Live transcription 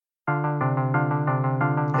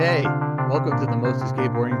Hey, welcome to the Mostly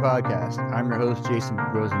Skateboarding Podcast. I'm your host, Jason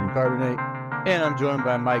Rosen and Carbonite, and I'm joined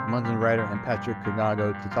by Mike Munzenrider and Patrick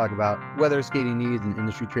Kigongo to talk about whether skating needs an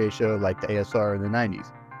industry trade show like the ASR in the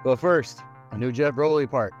 90s. But first, a new Geoff Rowley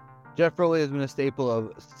part. Geoff Rowley has been a staple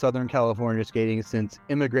of Southern California skating since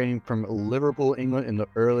immigrating from Liverpool, England in the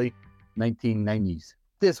early 1990s.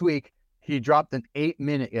 This week, he dropped an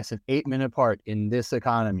 8-minute part in this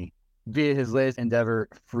economy via his latest endeavor,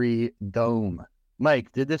 Free Dome.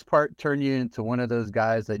 Mike, did this part turn you into one of those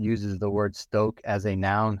guys that uses the word stoke as a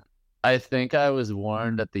noun? I think I was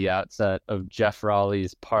warned at the outset of Geoff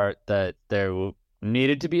Rowley's part that there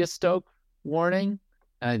needed to be a stoke warning.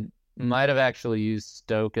 I might have actually used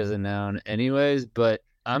stoke as a noun anyways, but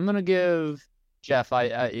I'm going to give Geoff,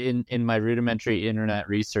 in my rudimentary internet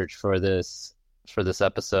research for this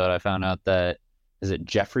episode, I found out that, is it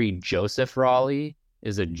Jeffrey Joseph Rowley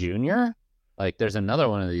is a junior? Like, there's another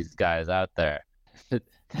one of these guys out there.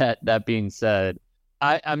 That being said,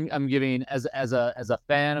 I'm giving as a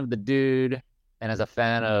fan of the dude and as a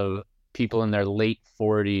fan of people in their late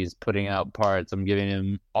 40s putting out parts, I'm giving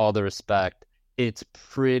him all the respect. It's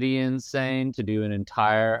pretty insane to do an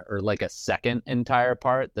entire or like a second entire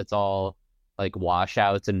part that's all like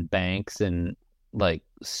washouts and banks and like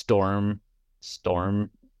storm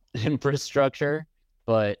infrastructure.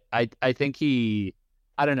 But I think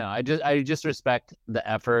I don't know. I just respect the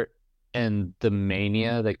effort and the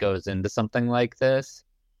mania that goes into something like this,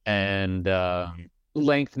 and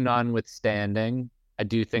length notwithstanding, I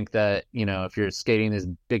do think that, you know, if you're skating these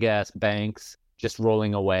big ass banks, just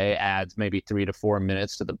rolling away adds maybe 3 to 4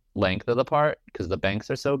 minutes to the length of the part because the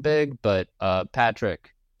banks are so big. But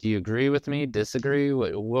Patrick, do you agree with me? Disagree?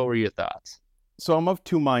 What were your thoughts? So I'm of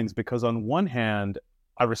two minds, because on one hand,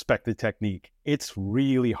 I respect the technique. It's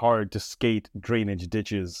really hard to skate drainage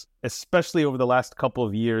ditches, especially over the last couple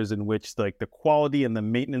of years, in which like the quality and the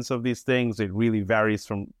maintenance of these things, it really varies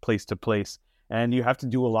from place to place. And you have to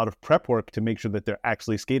do a lot of prep work to make sure that they're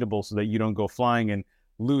actually skatable so that you don't go flying and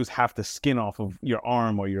lose half the skin off of your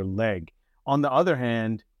arm or your leg. On the other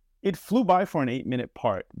hand, it flew by for an 8-minute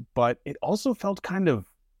part, but it also felt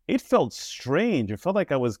it felt strange. It felt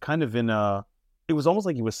like I was kind of it was almost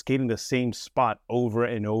like he was skating the same spot over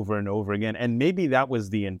and over and over again. And maybe that was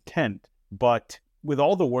the intent. But with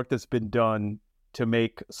all the work that's been done to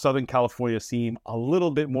make Southern California seem a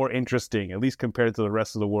little bit more interesting, at least compared to the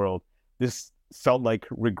rest of the world, this felt like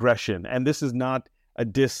regression. And this is not a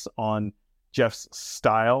diss on Geoff's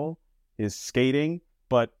style, his skating,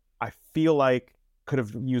 but I feel like could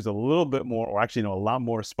have used a little bit more, or actually, a lot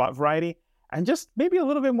more spot variety and just maybe a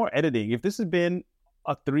little bit more editing. If this had been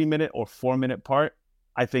a 3-minute or 4-minute part,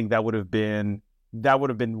 I think that would have been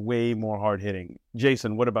way more hard hitting.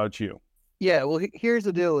 Jason, what about you? Yeah, well, here's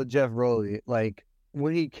the deal with Geoff Rowley. Like,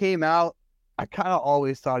 when he came out, I kind of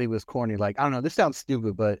always thought he was corny. Like, I don't know, this sounds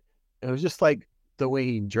stupid, but it was just like the way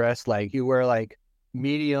he dressed. Like, he wear like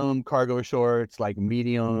medium cargo shorts, like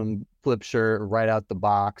medium flip shirt right out the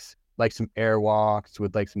box, like some airwalks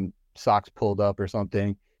with like some socks pulled up or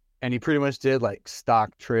something. And he pretty much did like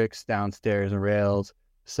stock tricks downstairs and rails.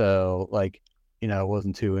 So like, you know, I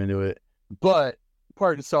wasn't too into it. But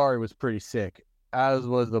part in Sorry was pretty sick, as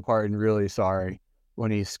was the part in Really Sorry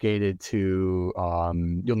when he skated to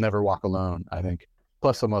You'll Never Walk Alone, I think,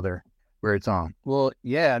 plus some other weird song. Well,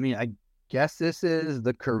 yeah, I mean, I guess this is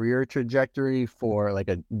the career trajectory for like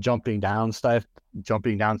a jumping down stuff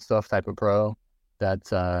type of pro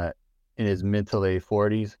that's in his mid to late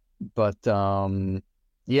 40s. But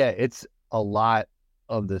yeah, it's a lot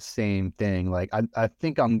of the same thing. Like, I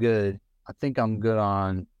think I'm good. I think I'm good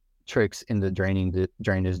on tricks in the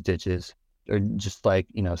drainage ditches, or just like,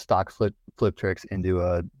 you know, stock flip tricks into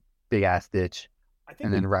a big ass ditch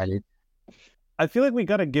and then ride it. I feel like we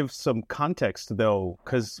got to give some context though,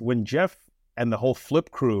 because when Geoff and the whole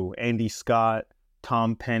flip crew, Andy Scott,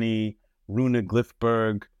 Tom Penny, Rune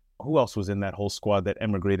Glifberg, who else was in that whole squad that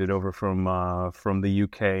emigrated over from the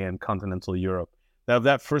UK and continental Europe?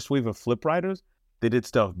 That first wave of flip riders, they did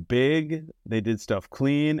stuff big, they did stuff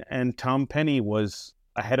clean, and Tom Penny was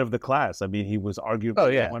ahead of the class. I mean, he was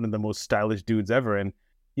arguably one of the most stylish dudes ever. And,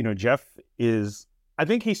 you know, Geoff I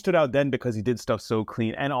think he stood out then because he did stuff so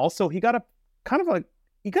clean. And also he got a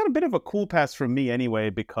bit of a cool pass from me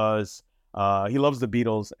anyway, because he loves the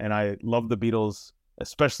Beatles, and I love the Beatles,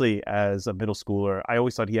 especially as a middle schooler. I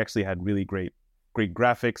always thought he actually had really great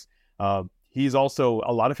graphics. He's also,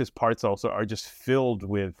 a lot of his parts also are just filled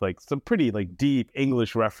with like some pretty like deep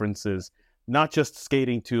English references, not just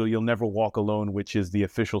skating to You'll Never Walk Alone, which is the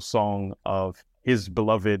official song of his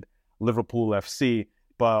beloved Liverpool FC,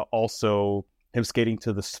 but also him skating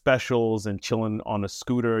to the specials and chilling on a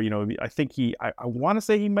scooter. I think I want to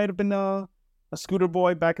say he might have been a scooter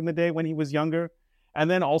boy back in the day when he was younger. And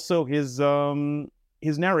then also his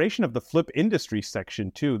narration of the flip industry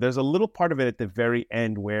section too. There's a little part of it at the very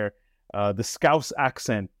end where the Scouse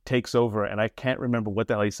accent takes over, and I can't remember what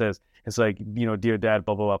the hell he says. It's like, dear dad,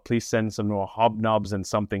 blah, blah, blah, please send some more hobnobs and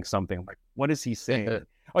something. I'm like, what is he saying?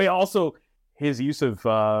 Oh yeah, also his use of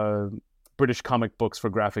British comic books for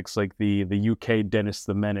graphics, like the UK Dennis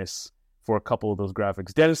the Menace for a couple of those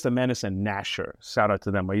graphics. Dennis the Menace and Nasher, shout out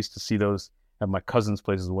to them. I used to see those at my cousin's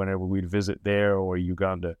places whenever we'd visit there or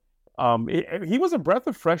Uganda. He was a breath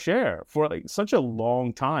of fresh air for like such a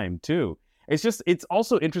long time too. It's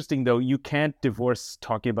also interesting though, you can't divorce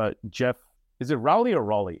talking about Geoff. Is it Rowley or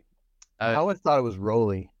Raleigh? I always thought it was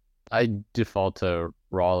Rowley. I default to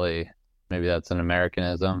Raleigh. Maybe that's an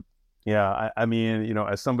Americanism. Yeah, I mean,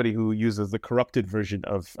 as somebody who uses the corrupted version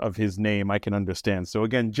of his name, I can understand. So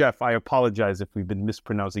again, Geoff, I apologize if we've been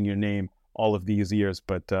mispronouncing your name all of these years,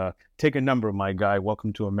 but take a number, my guy.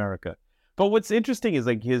 Welcome to America. But what's interesting is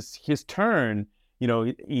like his turn,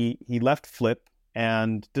 he left Flip.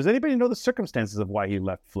 And does anybody know the circumstances of why he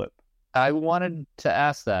left Flip? I wanted to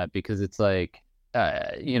ask that because it's like,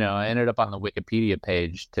 I ended up on the Wikipedia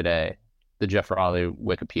page today, the Geoff Rowley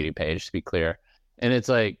Wikipedia page, to be clear. And it's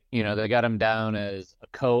like, they got him down as a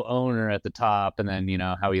co-owner at the top, and then,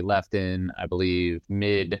 how he left in, I believe,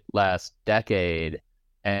 mid last decade.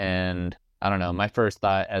 And I don't know, my first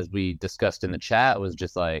thought, as we discussed in the chat, was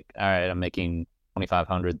just like, all right, I'm making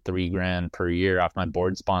 $2,500, $3,000 per year off my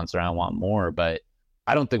board sponsor. I want more, but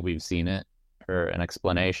I don't think we've seen it or an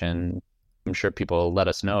explanation. I'm sure people will let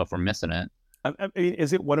us know if we're missing it. I mean,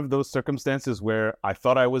 is it one of those circumstances where I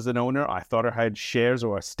thought I was an owner, I thought I had shares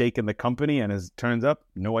or a stake in the company, and as it turns up,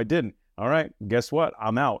 no, I didn't. All right, guess what?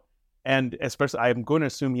 I'm out. And especially, I'm going to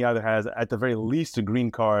assume he either has, at the very least, a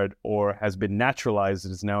green card or has been naturalized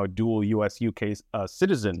and is now a dual U.S.-UK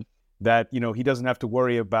citizen, that, he doesn't have to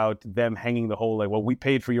worry about them hanging the whole, like, well, we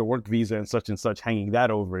paid for your work visa and such, hanging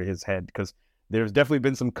that over his head. Because there's definitely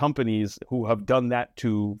been some companies who have done that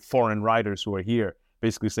to foreign riders who are here,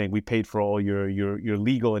 basically saying, we paid for all your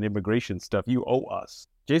legal and immigration stuff. You owe us.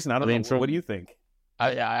 Jason, I don't know. What do you think?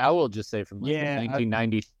 I will just say from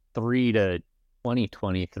 1993 to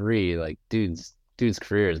 2023, like, dude's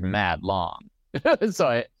career is mad long. So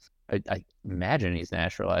I imagine he's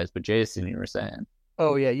naturalized. But Jason, you were saying.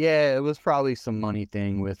 Oh yeah, it was probably some money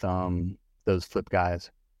thing with those Flip guys.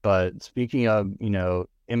 But speaking of,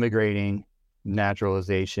 immigrating,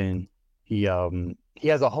 naturalization, he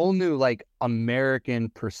has a whole new like American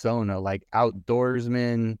persona, like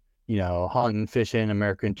outdoorsman, hunting, fishing,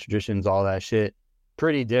 American traditions, all that shit.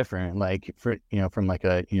 Pretty different, like from like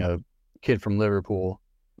a kid from Liverpool,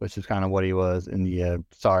 which is kind of what he was in the a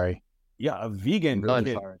vegan.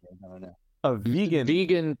 Really sorry, I don't know. A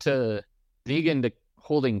vegan to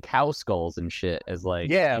holding cow skulls and shit as like,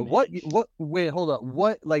 yeah, wait, hold up,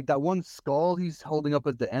 what, like that one skull he's holding up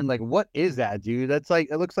at the end, like what is that, dude? That's like,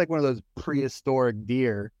 it looks like one of those prehistoric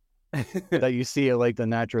deer that you see at like the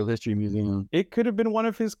Natural History Museum. It could have been one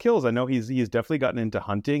of his kills. I know he's definitely gotten into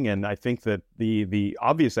hunting, and I think that the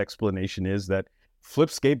obvious explanation is that Flip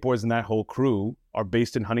Skateboards and that whole crew are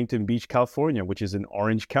based in Huntington Beach, California, which is in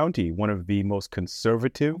Orange County, one of the most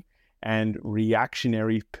conservative and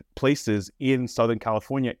reactionary places in Southern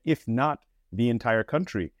California, if not the entire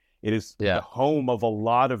country. It is the home of a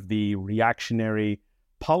lot of the reactionary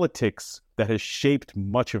politics that has shaped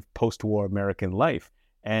much of post-war American life.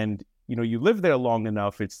 And, you live there long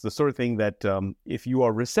enough, it's the sort of thing that if you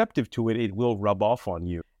are receptive to it, it will rub off on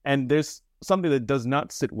you. And there's something that does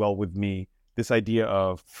not sit well with me, this idea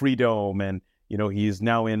of freedom. And, he's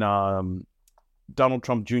now in Donald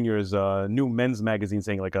Trump Jr.'s new men's magazine,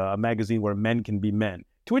 saying like a magazine where men can be men.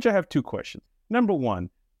 To which I have two questions. Number one,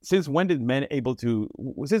 since when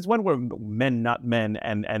were men not men,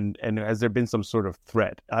 and has there been some sort of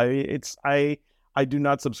threat? I do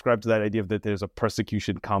not subscribe to that idea that there's a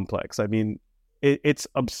persecution complex. I mean, it's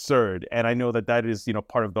absurd, and I know that is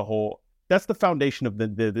part of the whole. That's the foundation of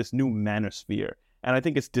this new manosphere, and I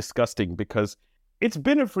think it's disgusting because it's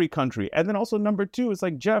been a free country. And then also number two, it's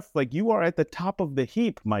like, Geoff, like you are at the top of the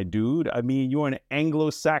heap, my dude. I mean, you're an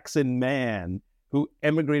Anglo-Saxon man who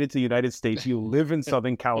emigrated to the United States. You live in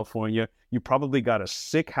Southern California. You probably got a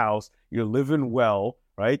sick house. You're living well,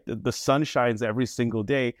 right? The sun shines every single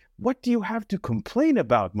day. What do you have to complain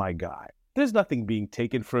about, my guy? There's nothing being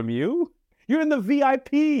taken from you. You're in the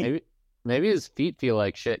VIP. Maybe his feet feel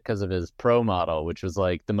like shit because of his pro model, which was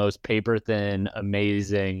like the most paper thin,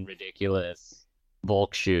 amazing, ridiculous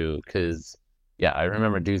Volk shoe, because Yeah, I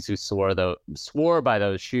remember dudes who swore by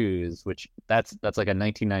those shoes, which that's like a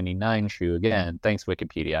 1999 shoe. Again, thanks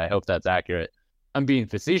Wikipedia. I hope that's accurate. I'm being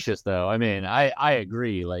facetious though. I mean, I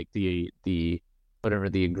agree. Like the whatever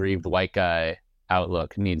the aggrieved white guy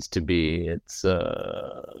outlook needs to be, it's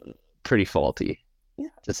pretty faulty,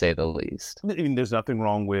 to say the least. I mean, there's nothing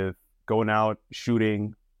wrong with going out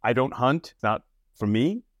shooting. I don't hunt. It's not for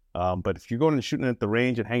me. But if you're going and shooting at the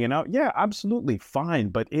range and hanging out, yeah, absolutely fine.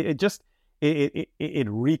 But it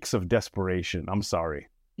reeks of desperation. I'm sorry.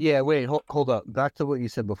 Yeah, wait, hold up. Back to what you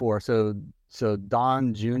said before. So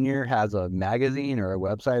Don Jr. has a magazine or a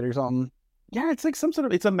website or something? Yeah, it's like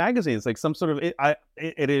it's a magazine. It's like some sort of,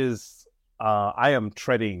 it is, I am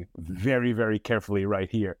treading very, very carefully right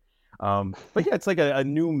here. But yeah, it's like a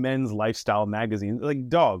new men's lifestyle magazine. Like,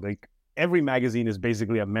 dog, like every magazine is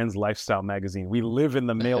basically a men's lifestyle magazine. We live in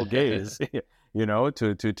the male gaze, you know,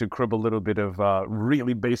 to crib a little bit of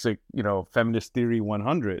really basic, you know, feminist theory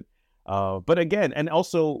 100. But again, and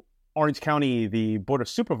also Orange County, the Board of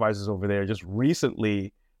Supervisors over there just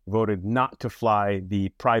recently voted not to fly the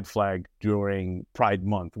pride flag during Pride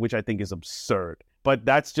Month, which I think is absurd. But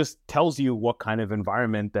that's just tells you what kind of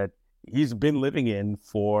environment that he's been living in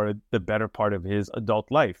for the better part of his adult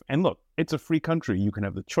life. And look, it's a free country. You can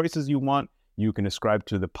have the choices you want. You can ascribe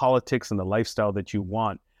to the politics and the lifestyle that you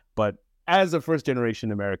want. But as a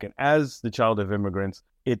first-generation American, as the child of immigrants,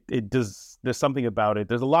 there's something about it.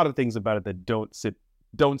 There's a lot of things about it that don't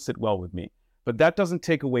sit well with me. But that doesn't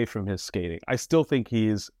take away from his skating. I still think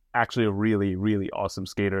he's actually a really, really awesome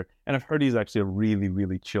skater. And I've heard he's actually a really,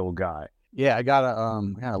 really chill guy. Yeah, I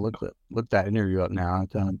gotta look that interview up now.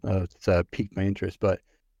 It's piqued my interest. But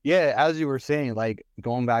yeah, as you were saying, like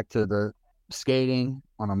going back to the skating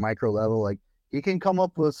on a micro level, like you can come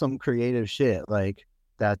up with some creative shit. Like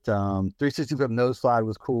that 360 flip nose slide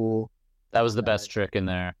was cool. That was the best trick in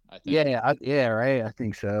there, I think. Yeah, right. I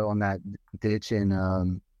think so. On that ditch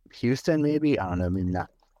in Houston, maybe, I don't know, maybe not.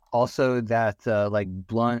 Also, that like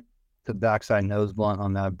blunt to backside nose blunt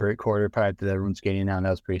on that brick quarter pipe that everyone's skating down. That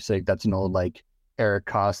was pretty sick. That's an old like Eric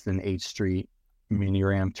Costin 8th Street mini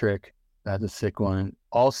ramp trick. That's a sick one.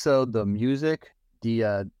 Also, the music,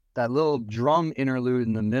 that little drum interlude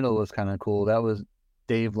in the middle was kind of cool. That was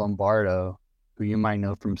Dave Lombardo, who you might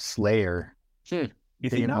know from Slayer. Is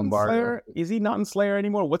he not in Slayer? Is he not in Slayer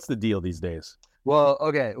anymore? What's the deal these days? Well,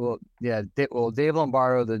 okay. Well, yeah. Dave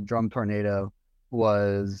Lombardo, the drum tornado,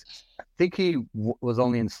 was, I think he was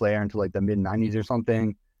only in Slayer until like the mid 90s or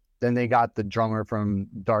something. Then they got the drummer from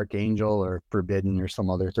Dark Angel or Forbidden or some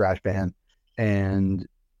other thrash band. And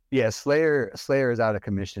yeah, Slayer is out of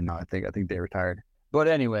commission now. I think they retired. But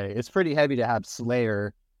anyway, it's pretty heavy to have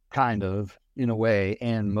Slayer kind of in a way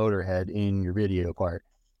and Motorhead in your video part.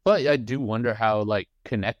 But I do wonder how like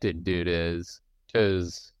connected dude is,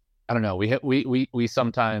 because I don't know. We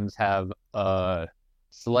sometimes have a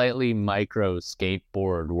slightly micro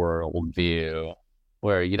skateboard world view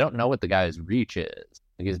where you don't know what the guy's reach is.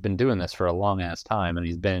 Like, he's been doing this for a long ass time, and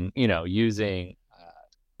he's been, you know, using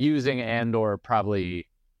and or probably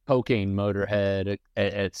poking Motorhead,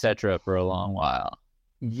 etc. for a long while.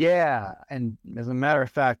 Yeah, and as a matter of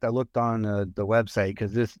fact, I looked on the website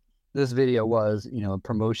because this video was, you know, a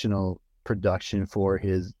promotional production for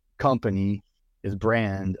his company, his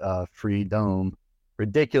brand, Free Dome.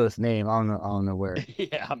 Ridiculous name. I don't know where.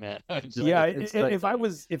 Yeah, man. Yeah, if I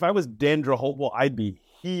was Dandra Hopewell, I'd be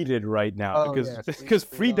heated right now because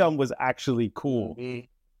Freedom was actually cool.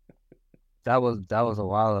 That was a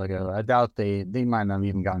while ago. I doubt they might not have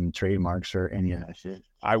even gotten trademarks or any of that shit.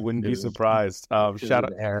 I wouldn't be surprised.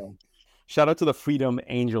 Shout out to the Freedom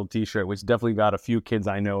Angel t-shirt, which definitely got a few kids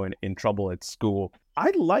I know in trouble at school.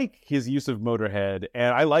 I like his use of Motorhead,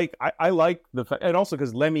 and I like the fact, and also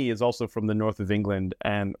because Lemmy is also from the north of England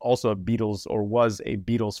and also was a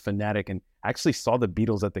Beatles fanatic, and actually saw the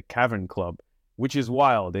Beatles at the Cavern Club, which is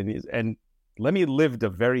wild. And Lemmy lived a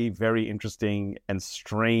very, very interesting and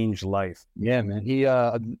strange life. Yeah, man. He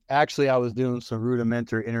actually, I was doing some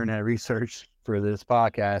rudimentary internet research for this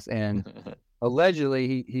podcast, and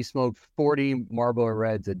allegedly he smoked 40 Marlboro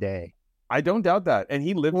Reds a day. I don't doubt that. And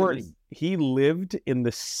he lived in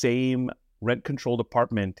the same rent-controlled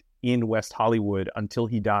apartment in West Hollywood until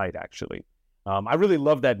he died, actually. I really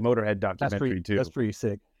love that Motorhead documentary, too. That's pretty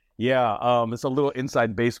sick. Yeah, it's a little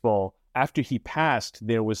inside baseball. After he passed,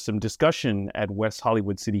 there was some discussion at West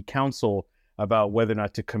Hollywood City Council about whether or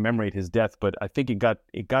not to commemorate his death, but I think it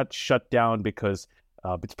got shut down because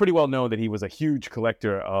it's pretty well known that he was a huge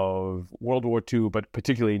collector of World War II, but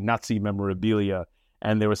particularly Nazi memorabilia.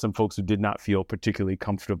 And there were some folks who did not feel particularly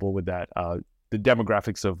comfortable with that, the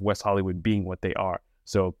demographics of West Hollywood being what they are.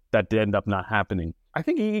 So that did end up not happening. I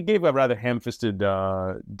think he gave a rather ham-fisted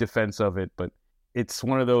defense of it, but it's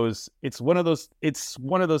one of those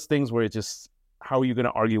things where it just, how are you going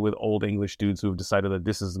to argue with old English dudes who have decided that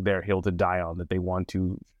this is their hill to die on, that they want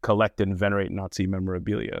to collect and venerate Nazi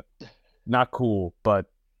memorabilia? Not cool, but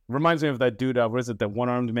reminds me of that dude, what is it, that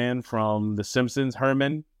one-armed man from The Simpsons,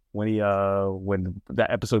 Herman, when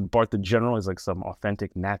that episode Bart the General is like some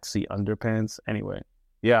authentic Nazi underpants. Anyway,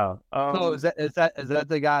 yeah. So is that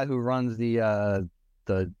the guy who runs the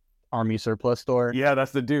army surplus store? Yeah,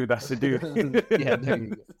 that's the dude. Yeah, there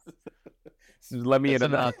you go. So let me It's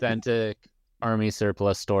an authentic army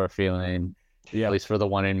surplus store feeling. Yeah, at least for the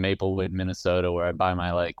one in Maplewood, Minnesota, where I buy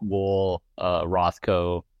my like wool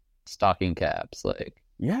Rothko stocking caps, like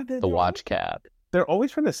the watch cap. They're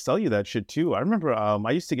always trying to sell you that shit too. I remember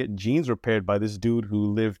I used to get jeans repaired by this dude who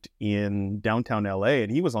lived in downtown LA,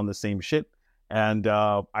 and he was on the same shit. And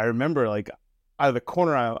I remember, like, out of the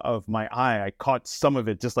corner of my eye, I caught some of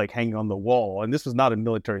it just like hanging on the wall. And this was not a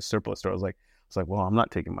military surplus store. I was like, well, I'm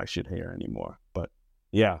not taking my shit here anymore. But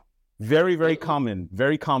yeah, very, very common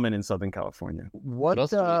in Southern California. What else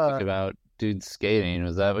do you think about dudes skating?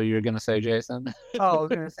 Was that what you were gonna say, Jason? Oh, I was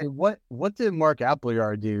gonna say, what did Mark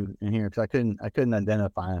Appleyard do in here? Because I couldn't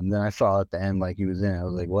identify him. Then I saw at the end like he was in. I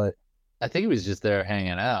was like, what? I think he was just there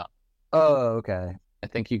hanging out. Oh, okay. I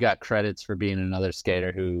think he got credits for being another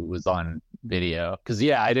skater who was on video. Because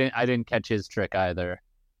yeah, I didn't catch his trick either.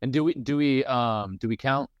 And do we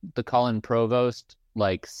count the Colin Provost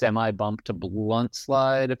like semi bump to blunt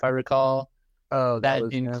slide, if I recall? Oh, that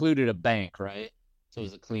included a bank, right? So it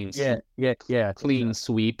was a clean clean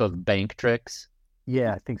sweep of bank tricks.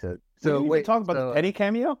 Yeah, I think so. So wait, talk about the Penny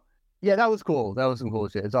cameo? Yeah, that was cool. That was some cool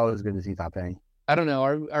shit. It's always good to see Tom Penny. I don't know.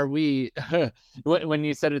 Are we? When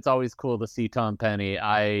you said it's always cool to see Tom Penny,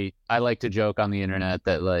 I like to joke on the internet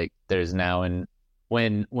that like there's now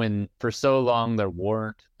when for so long there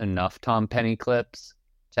weren't enough Tom Penny clips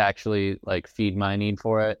to actually like feed my need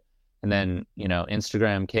for it, and then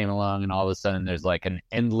Instagram came along and all of a sudden there's like an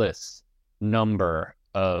endless number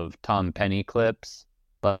of Tom Penny clips.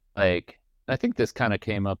 But like I think this kind of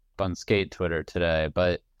came up on skate Twitter today,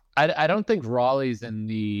 but I don't think Rowley's in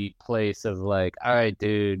the place of like, all right,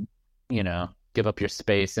 dude, give up your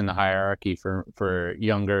space in the hierarchy for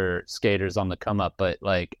younger skaters on the come up. But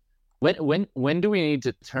like, when do we need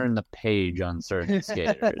to turn the page on certain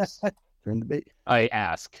skaters? Turn the page. I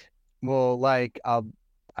ask. Well, like, I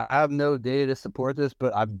have no data to support this,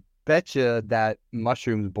 but I bet you that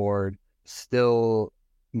Mushrooms board still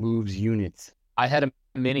moves units. I had a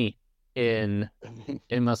mini it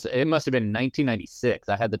must have been 1996.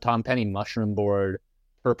 I had the Tom Penny mushroom board,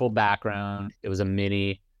 purple background. It was a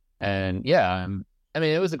mini, and yeah, I mean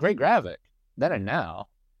it was a great graphic then and now,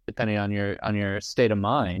 depending on your state of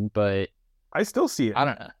mind. But I still see it. I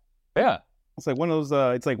don't know. Yeah, it's like one of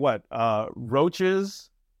those. It's like what Roaches,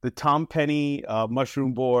 the Tom Penny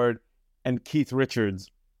mushroom board, and Keith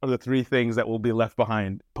Richards are the three things that will be left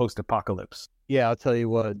behind post-apocalypse. Yeah, I'll tell you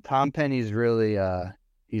what. Tom Penny's really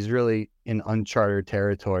he's really in uncharted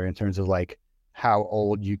territory in terms of like how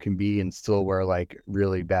old you can be and still wear like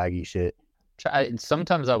really baggy shit.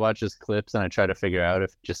 Sometimes I watch his clips and I try to figure out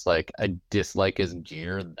if just like I dislike his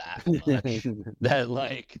gear that much that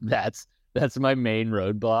like that's my main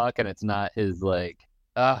roadblock, and it's not his like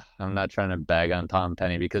I'm not trying to bag on Tom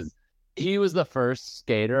Penny because he was the first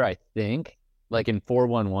skater I think like in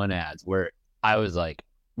 411 ads where I was like,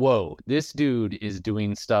 whoa, this dude is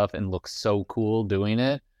doing stuff and looks so cool doing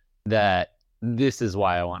it that this is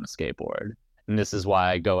why I want to skateboard. And this is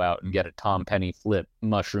why I go out and get a Tom Penny flip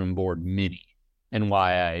mushroom board mini and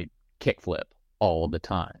why I kickflip all the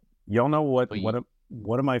time. Y'all know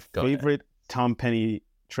one of my favorite Tom Penny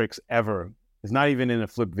tricks ever is not even in a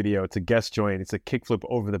flip video. It's a guest joint. It's a kickflip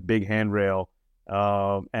over the big handrail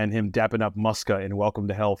and him dapping up Muska in Welcome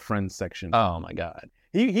to Hell Friends section. Oh my God.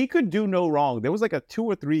 He could do no wrong. There was like a 2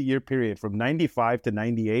 or 3 year period from 95 to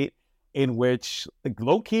 98 in which like,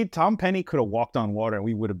 low-key Tom Penny could have walked on water and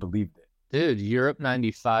we would have believed it. Dude, Europe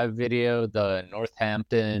 95 video, the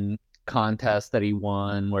Northampton contest that he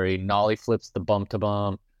won where he nollie flips the bump to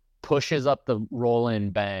bump, pushes up the roll-in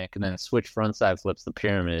bank, and then switch frontside flips the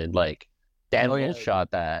pyramid. Like, Dan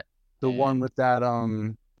shot that. The one with that,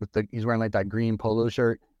 he's wearing like that green polo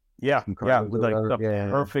shirt. Yeah, with like the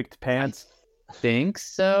perfect pants. Think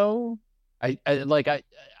so. I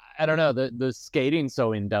don't know. The skating's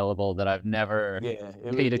so indelible that I've never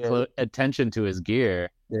paid attention to his gear.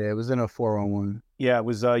 Yeah, it was in a 411. Yeah, it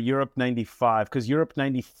was Europe 95 because Europe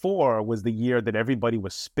 94 was the year that everybody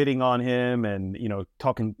was spitting on him and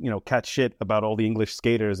talking cat shit about all the English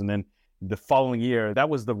skaters, and then the following year, that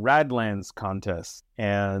was the Radlands contest,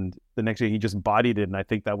 and the next year he just bodied it, and I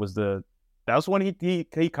think that was when he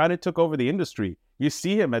kind of took over the industry. You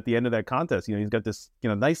see him at the end of that contest, he's got this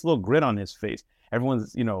nice little grin on his face.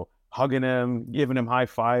 Everyone's hugging him, giving him high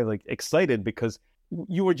five, like excited, because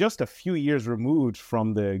you were just a few years removed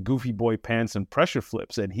from the goofy boy pants and pressure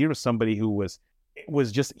flips, and here was somebody who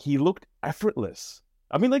he looked effortless.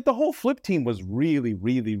 I mean, like the whole flip team was really,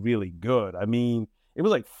 really, really good. I mean, it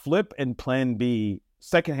was like Flip and Plan B,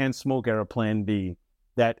 Secondhand Smoke era Plan B,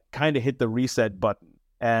 that kind of hit the reset button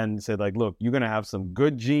and said, like, look, you're going to have some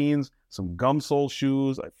good jeans, some gum sole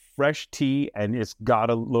shoes, a fresh tee, and it's got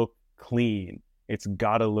to look clean. It's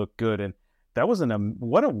got to look good. And that was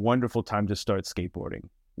what a wonderful time to start skateboarding.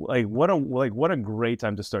 What a great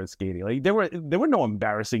time to start skating. Like there were no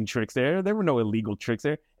embarrassing tricks there. There were no illegal tricks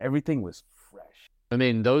there. Everything was fresh. I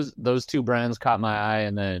mean, those two brands caught my eye,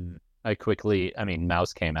 and then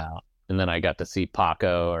Mouse came out, and then I got to see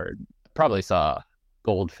Paco, or probably saw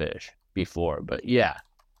Goldfish before. But yeah,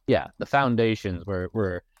 the foundations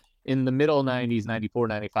were in the middle 90s, 94,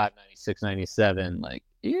 95, 96, 97. Like,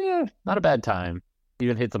 yeah, not a bad time.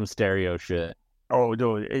 Even hit some stereo shit. Oh,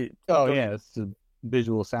 no. It's the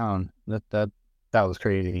visual sound. That was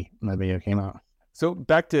crazy when that video came out. So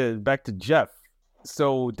back to Geoff.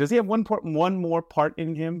 So does he have one more part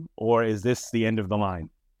in him, or is this the end of the line?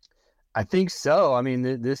 I think so. I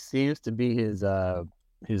mean, this seems to be his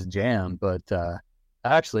jam. But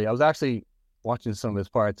I was actually watching some of his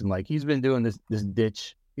parts, and like he's been doing this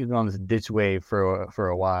ditch. He's been on this ditch wave for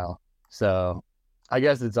a while. So I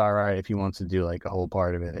guess it's all right if he wants to do like a whole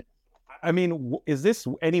part of it. I mean, is this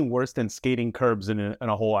any worse than skating curbs in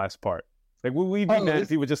a whole ass part? Like, would we be mad if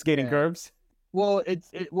he was just skating curbs? Well,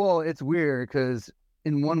 it's weird because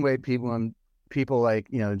in one way, people like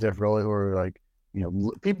Geoff Rowley, who are like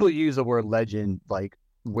people use the word legend like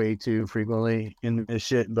way too frequently in this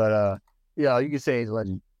shit. But you could say he's a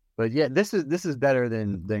legend. But yeah, this is better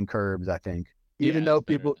than curbs, I think. Even though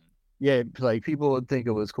people. Yeah, like people would think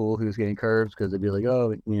it was cool who was getting curbs because they'd be like,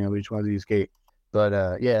 oh, which ones do you skate?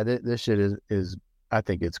 But this shit is I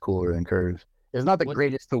think it's cooler than curves. It's not the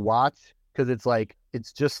greatest to watch because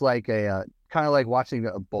it's just like a kind of like watching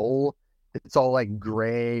a bowl. It's all like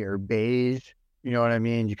gray or beige. You know what I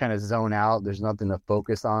mean? You kind of zone out. There's nothing to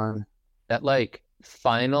focus on. That like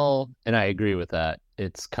final, and I agree with that.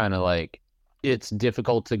 It's kind of like it's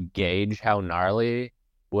difficult to gauge how gnarly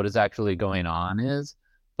what is actually going on is.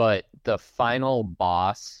 But the final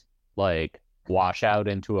boss, like, washout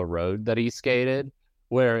into a road that he skated,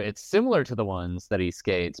 where it's similar to the ones that he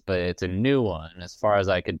skates, but it's a new one, as far as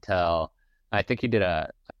I could tell. I think he did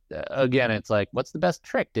again, it's like, what's the best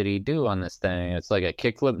trick did he do on this thing? It's like a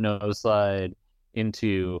kickflip nose slide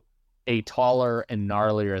into a taller and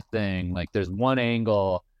gnarlier thing. Like, there's one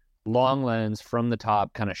angle, long lens from the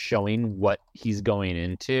top, kind of showing what he's going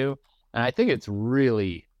into. And I think it's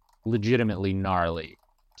really legitimately gnarly.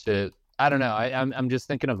 I don't know. I'm just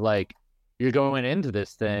thinking of like you're going into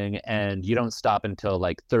this thing and you don't stop until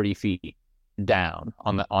like 30 feet down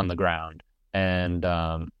on the ground, and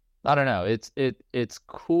I don't know. It's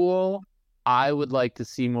cool. I would like to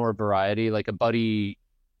see more variety. Like a buddy,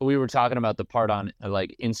 we were talking about the part on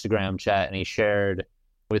like Instagram chat, and he shared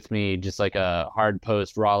with me just like a hard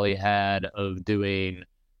post Raleigh had of doing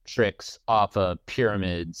tricks off a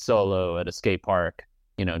pyramid solo at a skate park.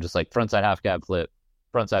 Just like frontside half cab flip,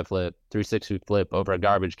 frontside flip, 360 flip over a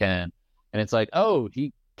garbage can. And it's like, oh,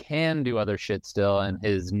 he can do other shit still, and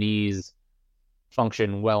his knees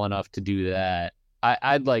function well enough to do that.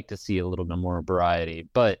 I'd like to see a little bit more variety,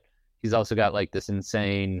 but he's also got like this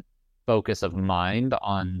insane focus of mind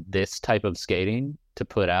on this type of skating to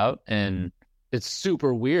put out. And it's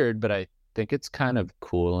super weird, but I think it's kind of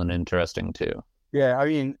cool and interesting too. Yeah, I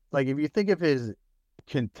mean, like if you think of his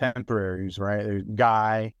contemporaries, right?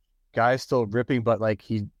 There's Guy's still ripping, but like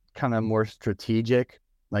he's kind of more strategic.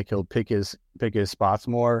 Like he'll pick his spots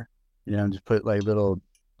more, just put like little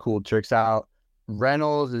cool tricks out.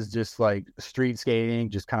 Reynolds is just like street skating,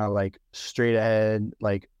 just kind of like straight ahead,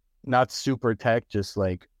 like not super tech, just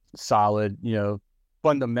like solid,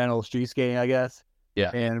 fundamental street skating, I guess.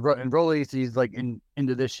 Yeah. And Rolly, he's like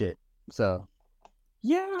into this shit. So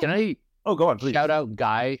yeah. Can I? Oh, go on, please. Shout out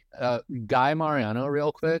Guy Mariano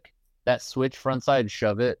real quick. That switch frontside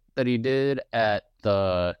shove it that he did at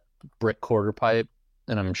the brick quarter pipe,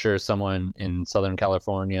 and I'm sure someone in Southern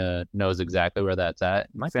California knows exactly where that's at.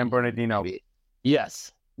 San Bernardino. Maybe.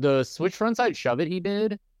 Yes. The switch frontside shove it he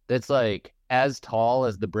did, that's like as tall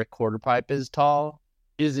as the brick quarter pipe is tall,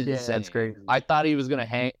 is insane. Yeah, that's great. I thought he was gonna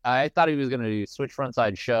do switch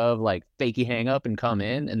frontside shove, like fakey hang up and come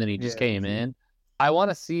in, and then he just came in. I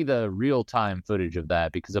want to see the real-time footage of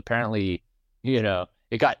that because apparently, it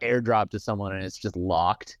got airdropped to someone and it's just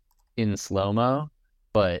locked in slow-mo.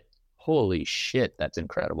 But holy shit, that's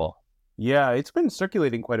incredible. Yeah, it's been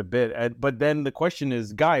circulating quite a bit. But then the question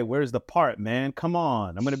is, Guy, where's the part, man? Come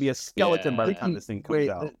on. I'm going to be a skeleton by the time this thing comes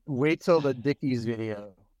out. Wait till the Dickies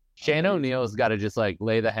video. Shane O'Neill's got to just like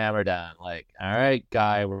lay the hammer down. Like, all right,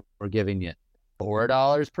 Guy, we're giving you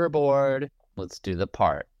 $4 per board. Let's do the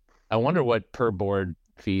part. I wonder what per board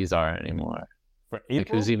fees are anymore. For April? Like,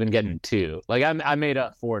 who's even getting two? Like, I made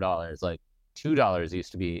up $4. Like, $2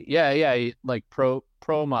 used to be. Yeah. Like pro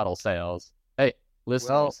model sales. Hey,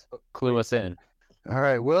 listeners, clue us in. All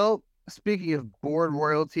right. Well, speaking of board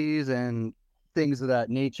royalties and things of that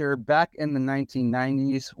nature, back in the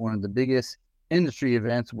 1990s, one of the biggest industry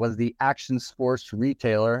events was the Action Sports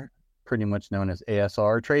Retailer, pretty much known as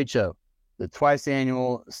ASR trade show. The twice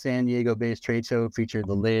annual San Diego-based trade show featured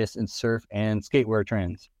the latest in surf and skatewear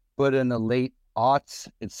trends. But in the late aughts,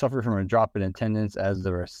 it suffered from a drop in attendance as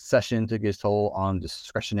the recession took its toll on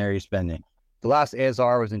discretionary spending. The last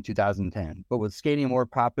ASR was in 2010, but with skating more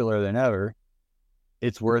popular than ever,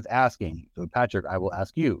 it's worth asking. So, Patrick, I will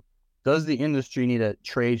ask you, does the industry need a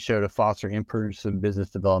trade show to foster in-person business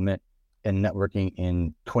development and networking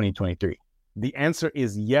in 2023? The answer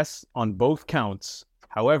is yes on both counts.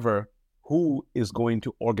 However, who is going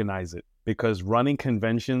to organize it? Because running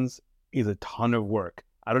conventions is a ton of work.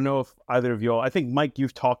 I don't know if either of y'all, I think, Mike,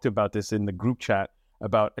 you've talked about this in the group chat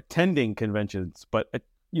about attending conventions, but,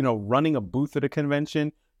 running a booth at a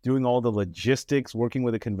convention, doing all the logistics, working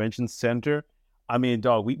with a convention center. I mean,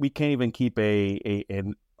 dog, we can't even keep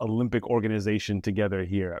an Olympic organization together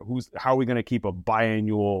here. How are we going to keep a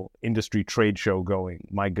biannual industry trade show going?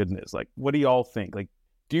 My goodness. Like, what do y'all think? Like,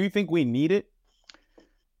 do you think we need it?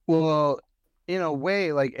 Well, in a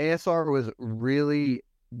way, like ASR was really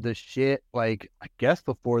the shit, like, I guess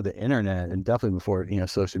before the internet and definitely before,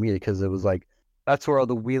 social media, because it was like, that's where all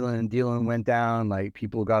the wheeling and dealing went down. Like,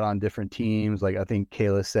 people got on different teams. Like, I think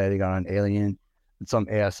Kayla said he got on Alien and some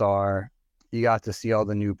ASR. You got to see all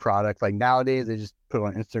the new product. Like, nowadays, they just put it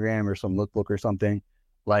on Instagram or some lookbook or something.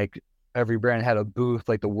 Like, every brand had a booth.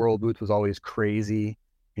 Like, the World booth was always crazy.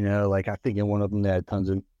 Like, I think in one of them, they had tons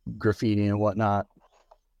of graffiti and whatnot.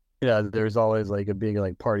 Yeah, there's always, like, a big,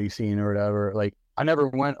 like, party scene or whatever. Like, I never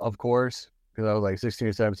went, of course, because I was, like, 16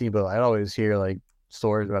 or 17, but I'd always hear, like,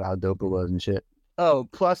 stories about how dope it was and shit. Oh,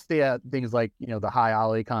 plus they had things like, the high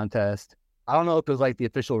ollie contest. I don't know if it was, like, the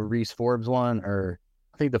official Reese Forbes one, or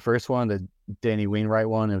I think the first one, the Danny Wainwright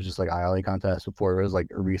one, it was just, like, high ollie contest before it was,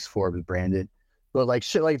 like, a Reese Forbes branded. But, like,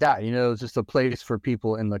 shit like that, it's just a place for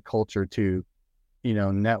people in the culture to,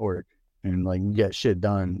 network and, like, get shit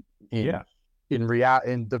done. In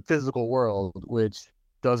the physical world, which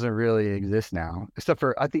doesn't really exist now, except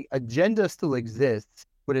for, I think Agenda still exists,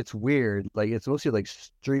 but it's weird. Like, it's mostly like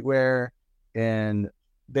streetwear, and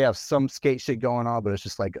they have some skate shit going on, but it's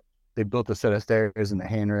just like they built a set of stairs and the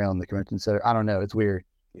handrail and the convention center. I don't know. It's weird.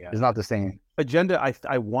 Yeah, it's not the same. Agenda,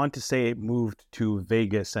 I want to say it moved to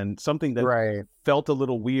Vegas, and something that felt a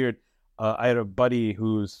little weird. I had a buddy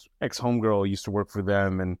whose ex-homegirl used to work for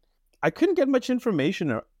them, and I couldn't get much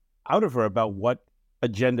information out of her about what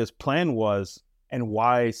Agenda's plan was and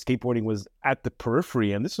why skateboarding was at the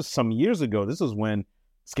periphery. And this was some years ago. This was when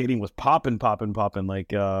skating was popping,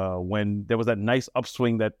 like when there was that nice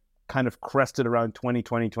upswing that kind of crested around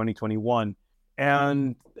 2020, 2021.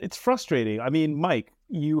 And it's frustrating. I mean, Mike,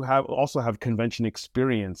 you also have convention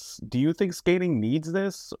experience. Do you think skating needs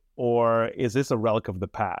this, or is this a relic of the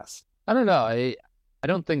past? I don't know. I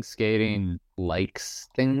don't think skating likes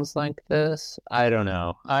things like this. I don't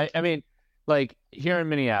know. I mean, like, here in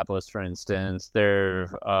Minneapolis, for instance, they're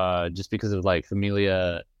just because of, like,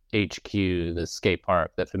 Familia HQ, the skate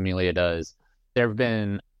park that Familia does, there have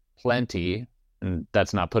been plenty, and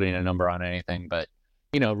that's not putting a number on anything, but,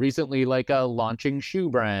 recently, like, a launching shoe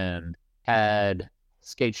brand had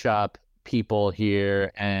skate shop people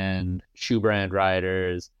here and shoe brand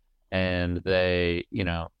riders, and they,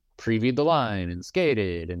 previewed the line and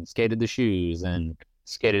skated the shoes and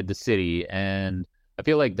skated the city. And I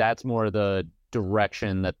feel like that's more the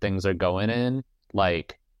direction that things are going in,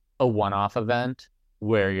 like a one-off event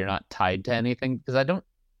where you're not tied to anything. Because I don't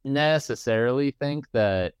necessarily think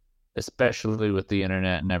that, especially with the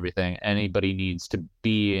internet and everything, anybody needs to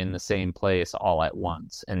be in the same place all at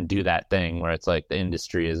once and do that thing where it's like the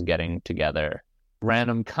industry is getting together.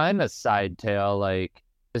 Random kind of side tale, like,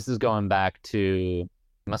 this is going back to,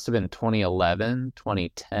 must have been 2011,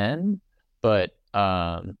 2010, but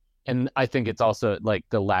and I think it's also like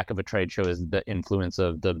the lack of a trade show is the influence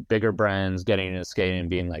of the bigger brands getting into skating and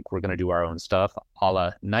being like, we're going to do our own stuff, a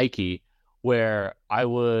la Nike, where I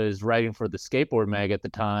was writing for the Skateboard Mag at the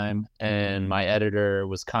time, and my editor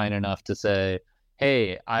was kind enough to say,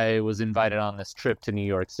 hey, I was invited on this trip to New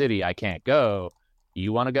York City. I can't go.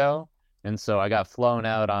 You want to go? And so I got flown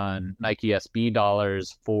out on Nike SB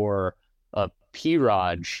dollars for a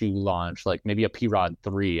P-Rod shoe launch, like maybe a P-Rod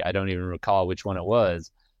 3. I don't even recall which one it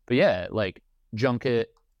was. But yeah, like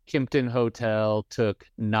junket, Kimpton Hotel, took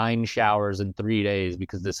 9 showers in 3 days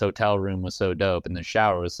because this hotel room was so dope and the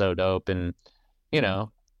shower was so dope. And,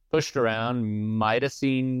 pushed around, might have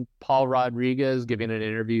seen Paul Rodriguez giving an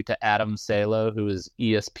interview to Adam Salo, who was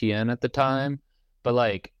ESPN at the time. But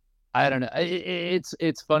like, I don't know.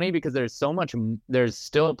 It's funny because there's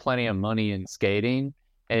still plenty of money in skating,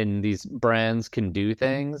 and these brands can do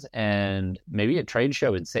things, and maybe a trade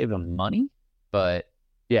show would save them money. But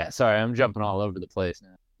yeah, sorry, I'm jumping all over the place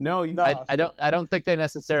now. No, I don't think they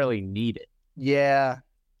necessarily need it. Yeah,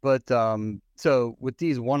 but so with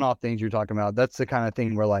these one-off things you're talking about, that's the kind of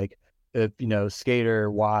thing where like if Skater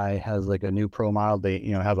Y has like a new pro model, they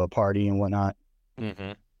have a party and whatnot.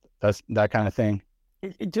 Mm-hmm. That's that kind of thing.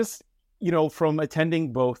 It just, from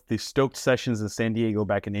attending both the Stoked sessions in San Diego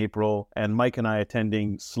back in April and Mike and I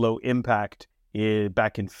attending Slow Impact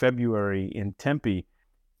back in February in Tempe,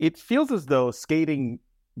 it feels as though skating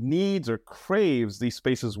needs or craves these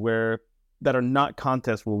spaces that are not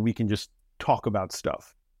contests where we can just talk about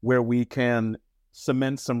stuff, where we can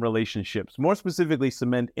cement some relationships, more specifically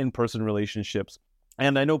cement in-person relationships.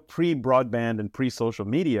 And I know pre-broadband and pre-social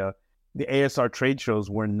media, the ASR trade shows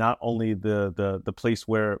were not only the place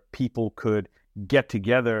where people could get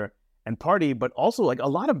together and party, but also like a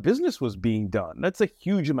lot of business was being done. That's a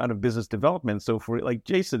huge amount of business development. So for like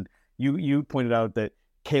Jason, you pointed out that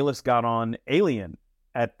Kalis got on Alien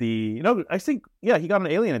at the, I think, yeah, he got on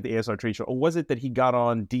Alien at the ASR trade show. Or was it that he got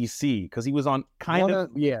on DC? Because he was on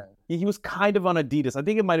he was kind of on Adidas. I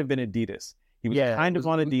think it might have been Adidas. He was kind of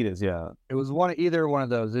on Adidas, yeah. It was either one of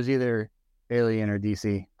those. There's either Alien or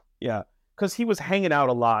DC. Yeah, because he was hanging out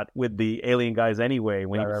a lot with the Alien guys anyway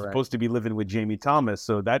when he was supposed to be living with Jamie Thomas.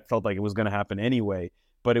 So that felt like it was going to happen anyway.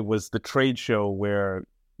 But it was the trade show where,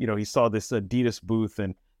 he saw this Adidas booth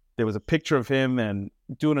and there was a picture of him and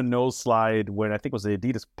doing a nose slide where I think it was the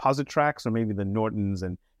Adidas Positrax or maybe the Nortons.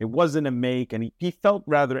 And it wasn't a make. And he felt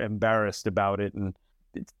rather embarrassed about it. And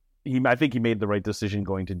I think he made the right decision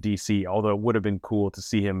going to DC, although it would have been cool to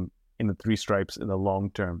see him in the three stripes in the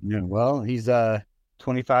long term. Yeah, well, he's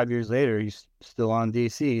 25 years later, he's still on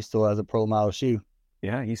DC. He still has a pro model shoe.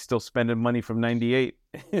 Yeah, he's still spending money from '98.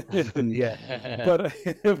 Yeah,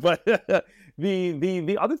 but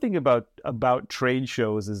the other thing about trade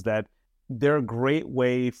shows is that they're a great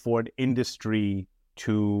way for an industry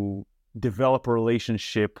to develop a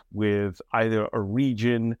relationship with either a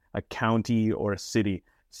region, a county, or a city.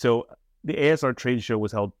 So the ASR trade show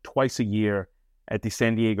was held twice a year at the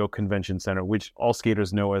San Diego Convention Center, which all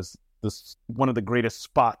skaters know as one of the greatest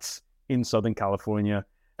spots in Southern California,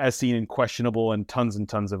 as seen in Questionable and tons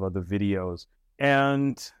of other videos.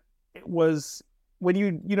 And it was when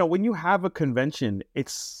you have a convention,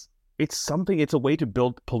 it's a way to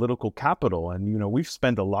build political capital. And we've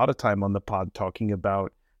spent a lot of time on the pod talking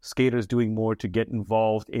about skaters doing more to get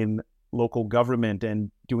involved in local government and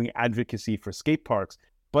doing advocacy for skate parks.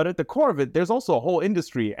 But at the core of it, there's also a whole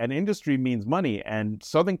industry, and industry means money. And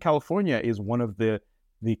Southern California is one of the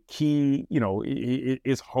key, it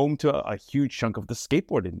is home to a huge chunk of the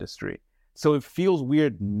skateboard industry. So it feels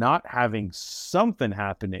weird not having something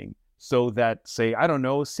happening so that, say, I don't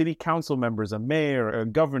know, city council members, a mayor, a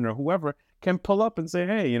governor, whoever, can pull up and say,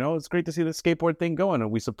 hey, it's great to see the skateboard thing going and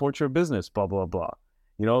we support your business, blah, blah, blah.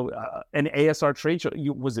 An ASR trade show,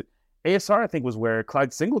 ASR, I think, was where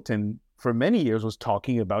Clyde Singleton for many years was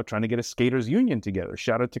talking about trying to get a skaters union together.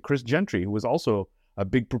 Shout out to Chris Gentry, who was also a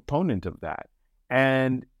big proponent of that.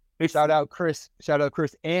 And shout out Chris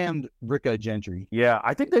and Ricka Gentry. Yeah,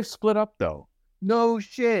 I think they've split up though. No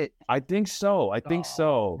shit. I think so.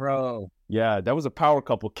 So, bro. Yeah, that was a power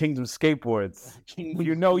couple. Kingdom Skateboards.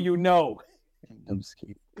 You know. Kingdom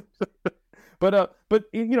Skateboards. But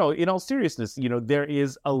in all seriousness, there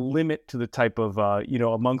is a limit to the type of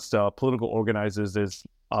amongst political organizers. There's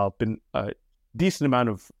been a decent amount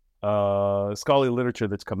of scholarly literature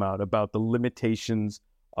that's come out about the limitations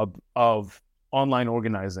of online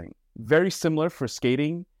organizing. Very similar for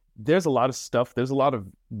skating. There's a lot of stuff. There's a lot of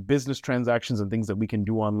business transactions and things that we can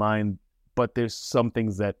do online, but there's some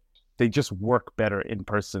things that they just work better in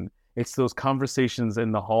person. It's those conversations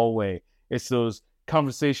in the hallway. It's those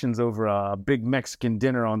conversations over a big Mexican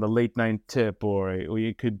dinner on the late night tip, or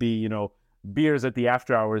it could be, beers at the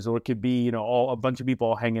after hours, or it could be, a bunch of people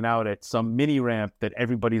all hanging out at some mini ramp that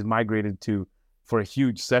everybody's migrated to for a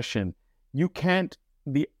huge session. you can't,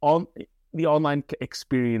 the online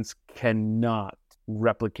experience cannot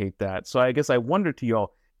replicate that. So I guess I wonder to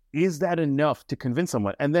y'all, is that enough to convince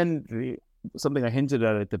someone? And then something I hinted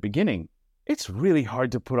at the beginning, it's really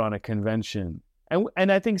hard to put on a convention.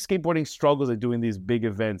 And I think skateboarding struggles at doing these big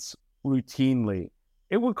events routinely.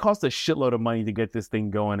 It would cost a shitload of money to get this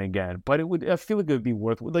thing going again, but I feel like it would be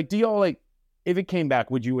worth it. Like, do y'all, like, if it came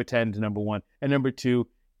back, would you attend, number one? And number two,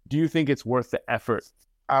 do you think it's worth the effort?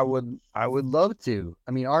 I would love to.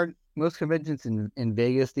 I mean, most conventions in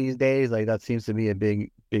Vegas these days, like, that seems to be a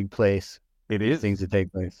big place. It is. Things to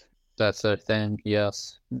take place. That's a thing,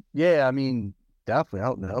 yes. Yeah, I mean,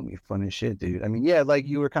 definitely that'll be fun as shit, dude. I mean, yeah, like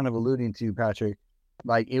you were kind of alluding to, Patrick,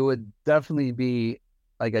 like, it would definitely be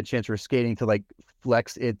like a chance for skating to, like,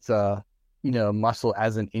 flex its muscle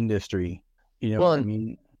as an industry. You know, Well, what I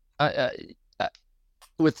mean,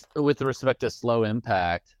 with respect to slow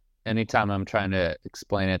impact, anytime I'm trying to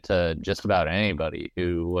explain it to just about anybody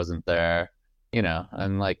who wasn't there,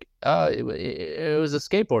 I'm like, oh, it was a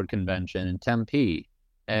skateboard convention in Tempe.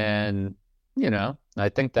 And, I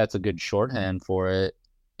think that's a good shorthand for it.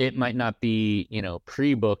 It might not be,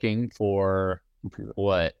 pre-booking for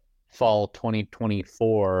what, fall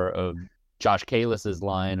 2024 of Josh Kalis's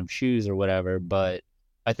line of shoes or whatever. But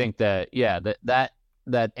I think that, yeah,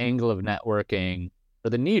 that angle of networking, or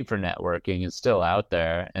the need for networking, is still out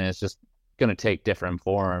there, and it's just going to take different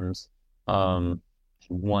forms. One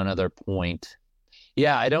other point.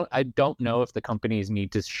 Yeah, I don't know if the companies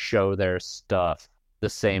need to show their stuff the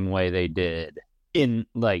same way they did in,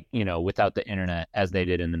 like, without the internet as they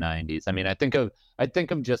did in the 90s. I mean, I think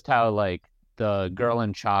of just how, like, the Girl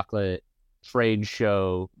in Chocolate trade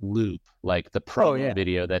show loop, like the promo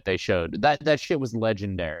video that they showed, that shit was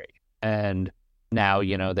legendary. And now,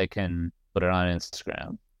 they can put it on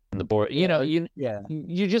Instagram, and the board, you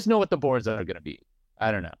just know what the boards are going to be.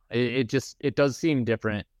 I don't know. It does seem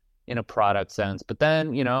different in a product sense. But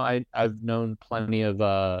then, I've known plenty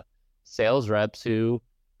of sales reps who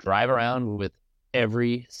drive around with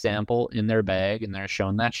every sample in their bag, and they're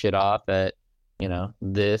showing that shit off at,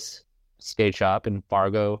 this skate shop in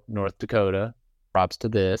Fargo, North Dakota. Props to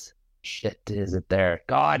this. Shit, is it there?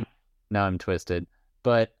 God, now I'm twisted.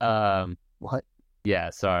 But what?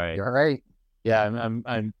 Yeah, sorry. You're right. Yeah,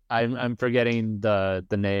 I'm forgetting the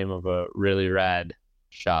name of a really rad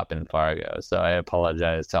shop in Fargo, so I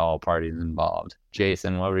apologize to all parties involved.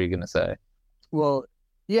 Jason, what were you gonna say? Well,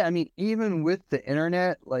 yeah, I mean, even with the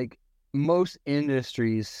internet, like, most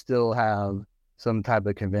industries still have some type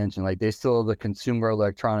of convention. Like, they still have the Consumer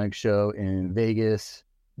Electronics Show in Vegas,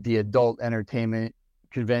 the Adult Entertainment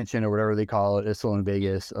Convention, or whatever they call it, is still in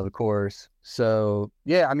Vegas, of course. So,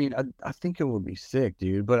 yeah, I mean, I think it would be sick,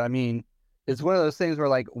 dude. But, I mean, it's one of those things where,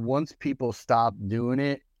 like, once people stop doing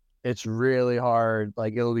it, it's really hard.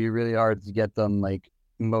 Like, it'll be really hard to get them, like,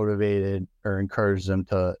 motivated or encourage them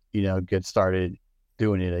to, get started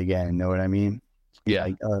doing it again. Know what I mean? Yeah.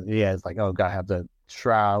 Like, it's like, oh, gotta have to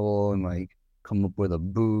travel and, like, come up with a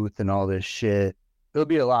booth and all this shit. It'll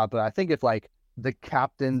be a lot, but I think if, like, the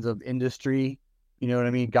captains of industry, you know what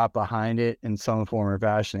I mean, got behind it in some form or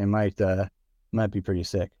fashion, it might be pretty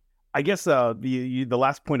sick. I guess the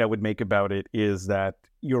last point I would make about it is that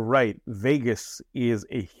you're right. Vegas is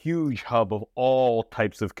a huge hub of all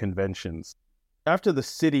types of conventions. After the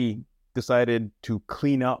city decided to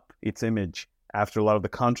clean up its image after a lot of the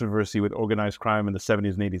controversy with organized crime in the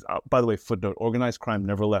 70s and 80s. By the way, footnote, organized crime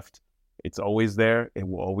never left. It's always there. It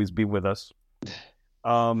will always be with us.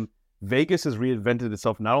 Vegas has reinvented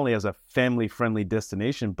itself not only as a family-friendly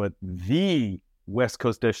destination, but the West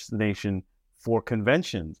Coast destination for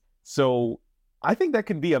conventions. So I think that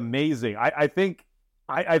could be amazing. I think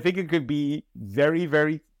it could be very,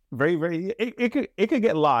 very, very, very. It could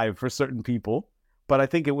get live for certain people, but I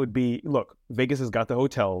think it would be. Look, Vegas has got the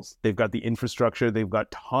hotels, they've got the infrastructure, they've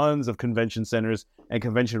got tons of convention centers and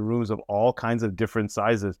convention rooms of all kinds of different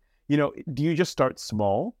sizes. Do you just start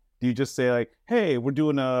small? Do you just say, like, hey, we're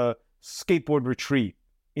doing a skateboard retreat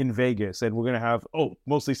in Vegas, and we're gonna have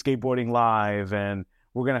mostly skateboarding live, and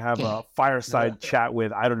we're going to have a fireside chat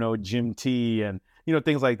with, I don't know, Jim T and,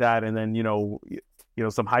 things like that. And then,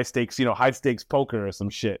 some high stakes poker or some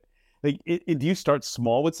shit. Like, do you start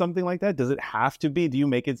small with something like that? Does it have to be? Do you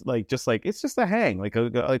make it like, it's just a hang, like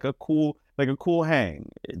a cool hang?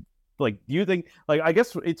 Like, do you think, like, I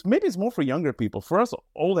guess it's more for younger people. For us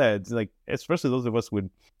old heads, like, especially those of us with,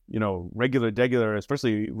 regular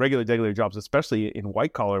degular jobs, especially in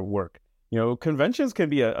white collar work. Conventions can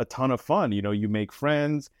be a ton of fun. You make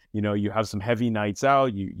friends, you have some heavy nights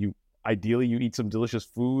out, you ideally you eat some delicious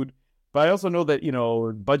food. But I also know that,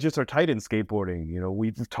 budgets are tight in skateboarding.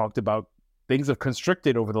 We've talked about things have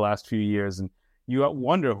constricted over the last few years, and you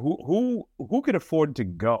wonder who could afford to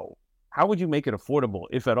go. How would you make it affordable,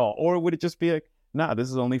 if at all? Or would it just be like, nah, this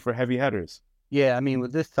is only for heavy hitters? Yeah, I mean,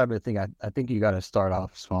 with this type of thing, I think you got to start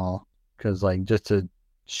off small, because like just to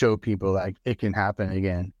show people like it can happen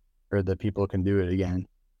again, or that people can do it again.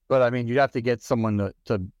 But I mean, you'd have to get someone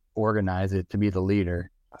to organize it, to be the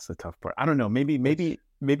leader. That's the tough part. I don't know. Maybe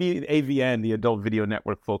AVN, the Adult Video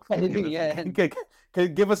Network folks,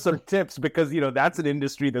 can give us some tips, because that's an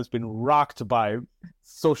industry that's been rocked by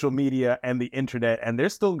social media and the internet, and they're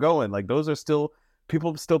still going. Like, those are still,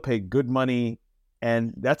 people still pay good money,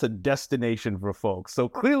 and that's a destination for folks. So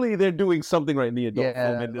clearly they're doing something right in the adult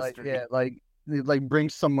film industry. Like bring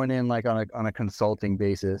someone in like on a consulting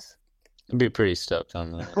basis. I'd be pretty stoked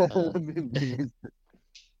on that.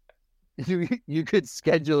 You could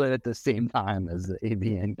schedule it at the same time as the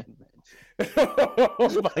AVN convention.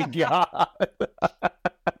 Oh my God.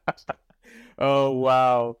 Oh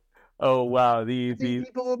wow. I think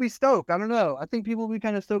people will be stoked. I don't know. I think people will be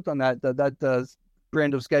kind of stoked on that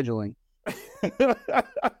brand of scheduling. If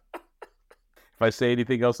I say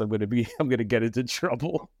anything else, I'm gonna get into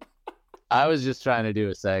trouble. I was just trying to do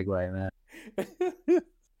a segue, man.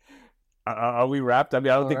 Are we wrapped? I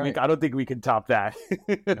mean, I don't think we can top that.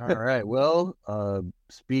 All right. Well,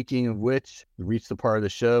 speaking of which, we reached the part of the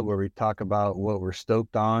show where we talk about what we're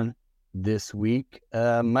stoked on this week.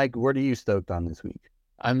 Mike, what are you stoked on this week?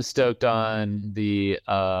 I'm stoked on the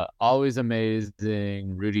always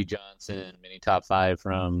amazing Rudy Johnson mini top 5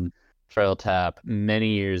 from Trail Tap many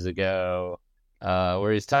years ago,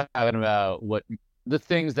 where he's talking about what the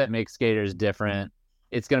things that make skaters different.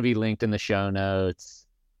 It's going to be linked in the show notes.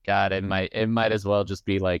 God, it might as well just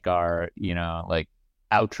be like our, like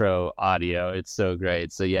outro audio. It's so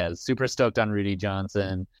great. So yeah, super stoked on Rudy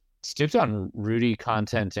Johnson. Stoked on Rudy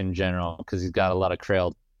content in general, because he's got a lot of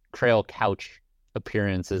Crail couch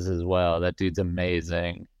appearances as well. That dude's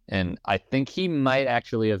amazing. And I think he might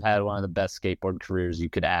actually have had one of the best skateboard careers you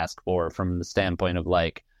could ask for, from the standpoint of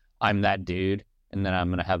like, I'm that dude, and then I'm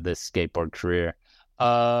going to have this skateboard career.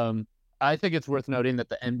 I think it's worth noting that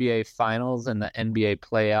the NBA Finals and the NBA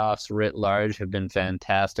playoffs writ large have been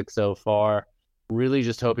fantastic so far. Really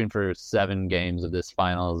just hoping for 7 games of this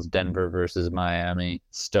Finals, Denver versus Miami.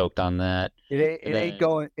 Stoked on that. It ain't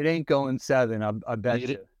going 7. I bet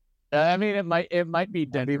you. I mean, it might be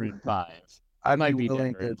Denver in 5. I'd be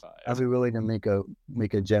willing to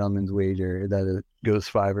make a gentleman's wager that it goes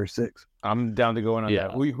 5 or 6. I'm down to go in on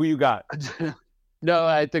that. Who you got? No,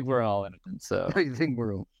 I think we're all in it. So I think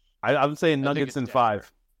we're all. I'm saying Nuggets in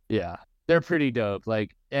 5. Yeah, they're pretty dope.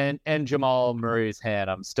 Like, and Jamal Murray's hand.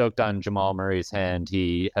 I'm stoked on Jamal Murray's hand.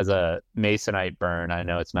 He has a masonite burn. I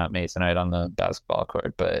know it's not masonite on the basketball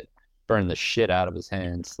court, but burned the shit out of his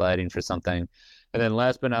hand sliding for something. And then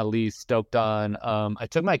last but not least, stoked on. I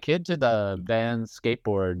took my kid to the Vans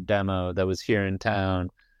skateboard demo that was here in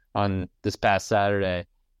town on this past Saturday,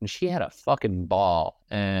 and she had a fucking ball.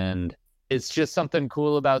 And it's just something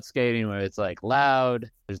cool about skating where it's like loud,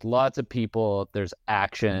 there's lots of people, there's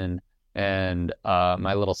action, and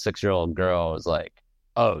my little 6-year-old girl was like,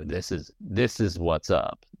 oh, this is what's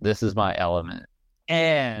up. This is my element.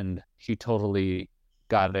 And she totally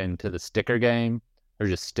got into the sticker game, or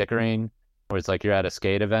just stickering, where it's like you're at a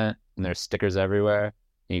skate event and there's stickers everywhere,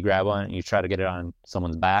 and you grab one and you try to get it on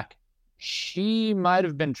someone's back. She might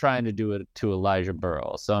have been trying to do it to Elijah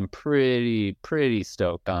Burrell, so I'm pretty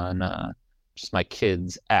stoked on just my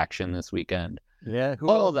kids' action this weekend. Yeah, who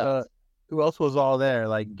else was all there?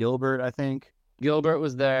 Like Gilbert, I think. Gilbert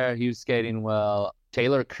was there. He was skating well.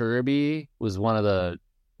 Taylor Kirby was one of the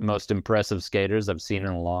most impressive skaters I've seen in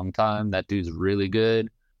a long time. That dude's really good.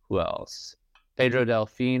 Who else? Pedro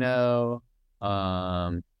Delfino,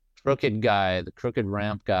 crooked guy, the crooked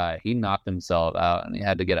ramp guy. He knocked himself out, and he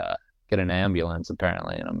had to get an ambulance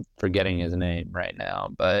apparently. And I'm forgetting his name right now,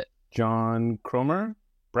 but John Cromer.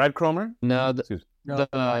 Brad Cromer? No,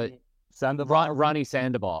 Sandoval. Ronnie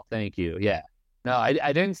Sandoval. Thank you. Yeah. No, I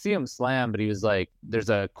didn't see him slam, but he was like, there's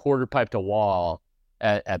a quarter pipe to wall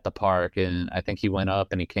at the park, and I think he went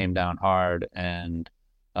up and he came down hard. And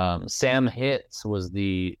Sam Hitz was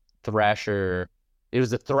the Thrasher. It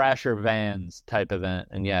was a Thrasher Vans type event,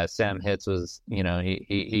 and yeah, Sam Hitz was,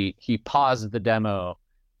 he paused the demo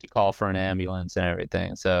to call for an ambulance and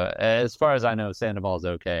everything. So as far as I know, Sandoval's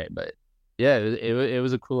okay, but. Yeah, it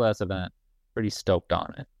was a cool-ass event. Pretty stoked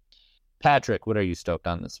on it. Patrick, what are you stoked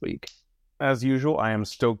on this week? As usual, I am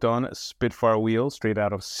stoked on Spitfire wheels straight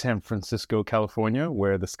out of San Francisco, California,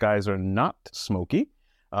 where the skies are not smoky.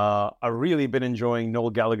 I've really been enjoying Noel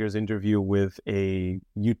Gallagher's interview with a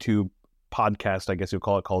YouTube podcast, I guess you'll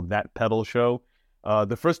call it, called That Pedal Show.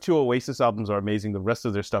 The first two Oasis albums are amazing. The rest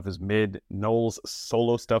of their stuff is mid. Noel's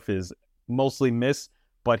solo stuff is mostly miss,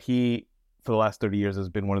 but he, for the last 30 years, has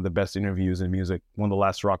been one of the best interviews in music. One of the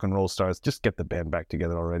last rock and roll stars. Just get the band back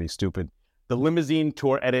together already, stupid. The Limousine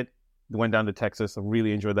tour edit went down to Texas. I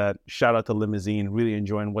really enjoyed that. Shout out to Limousine. Really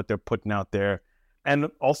enjoying what they're putting out there. And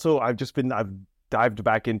also, I've dived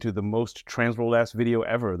back into the most Transworld-ass video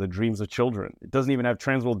ever, The Dreams of Children. It doesn't even have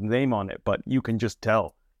Transworld's name on it, but you can just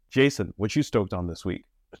tell. Jason, what you stoked on this week?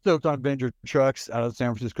 Stoked on Avenger Trucks out of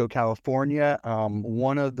San Francisco, California.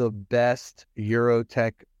 One of the best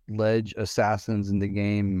Eurotech ledge assassins in the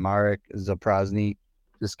game, Marek Zaprazny,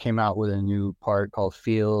 just came out with a new part called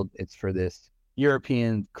Field. It's for this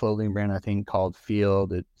European clothing brand, I think, called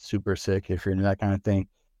Field. It's super sick if you're into that kind of thing.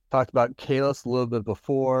 Talked about Kalis a little bit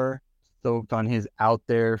before. Stoked on his Out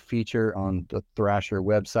There feature on the Thrasher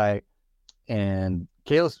website. And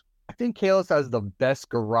Kalis, I think Kalis has the best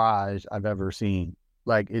garage I've ever seen.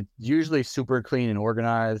 Like, it's usually super clean and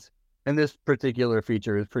organized. And this particular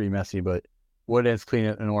feature is pretty messy, but when it's clean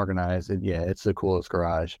and organized, it's the coolest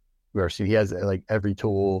garage we've ever seen. He has like every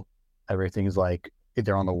tool, everything's like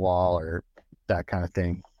either on the wall or that kind of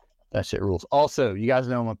thing. That shit rules. Also, you guys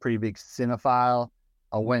know I'm a pretty big cinephile.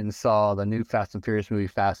 I went and saw the new Fast and Furious movie,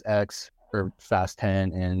 Fast X or Fast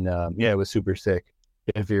 10, and it was super sick.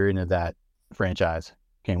 If you're into that franchise,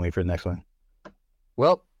 can't wait for the next one.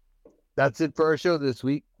 Well, that's it for our show this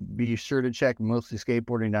week. Be sure to check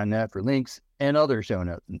mostlyskateboarding.net for links and other show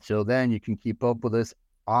notes. Until then, you can keep up with us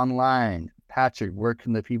online. Patrick, where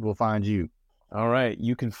can the people find you? All right,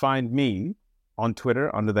 you can find me on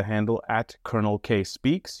Twitter under the handle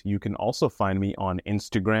 @ColonelKSpeaks. You can also find me on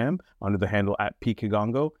Instagram under the handle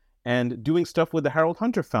 @PKigongo, and doing stuff with the Harold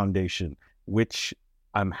Hunter Foundation, which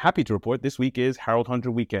I'm happy to report this week is Harold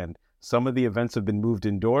Hunter Weekend. Some of the events have been moved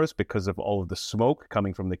indoors because of all of the smoke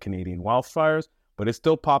coming from the Canadian wildfires, but it's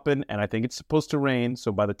still popping, and I think it's supposed to rain.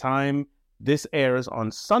 So by the time this airs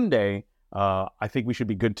on Sunday, I think we should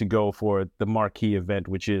be good to go for the marquee event,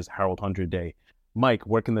 which is Harold Hunter Day. Mike,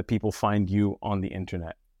 where can the people find you on the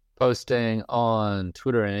internet? Posting on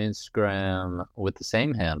Twitter and Instagram with the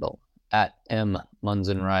same handle,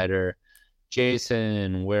 @MMunzenrider.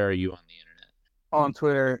 Jason, where are you on the internet? On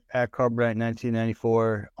Twitter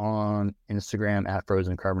 @Carbonite1994, on Instagram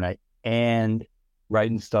 @FrozenCarbonite, and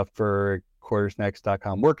writing stuff for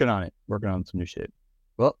quartersnacks.com. Working on some new shit.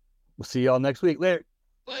 Well, we'll see y'all next week. Later.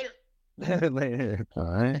 Later.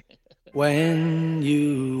 All right. When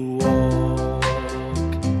you walk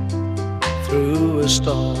through a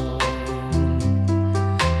storm,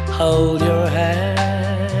 hold your head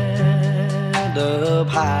up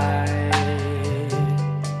high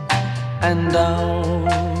and don't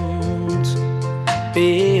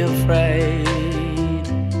be afraid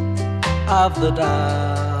of the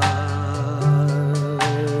dark.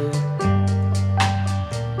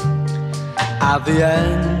 At the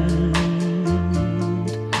end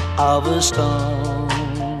of a storm,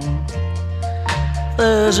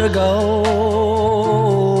 there's a golden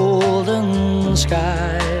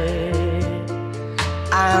sky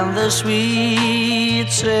and the sweet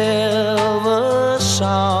silver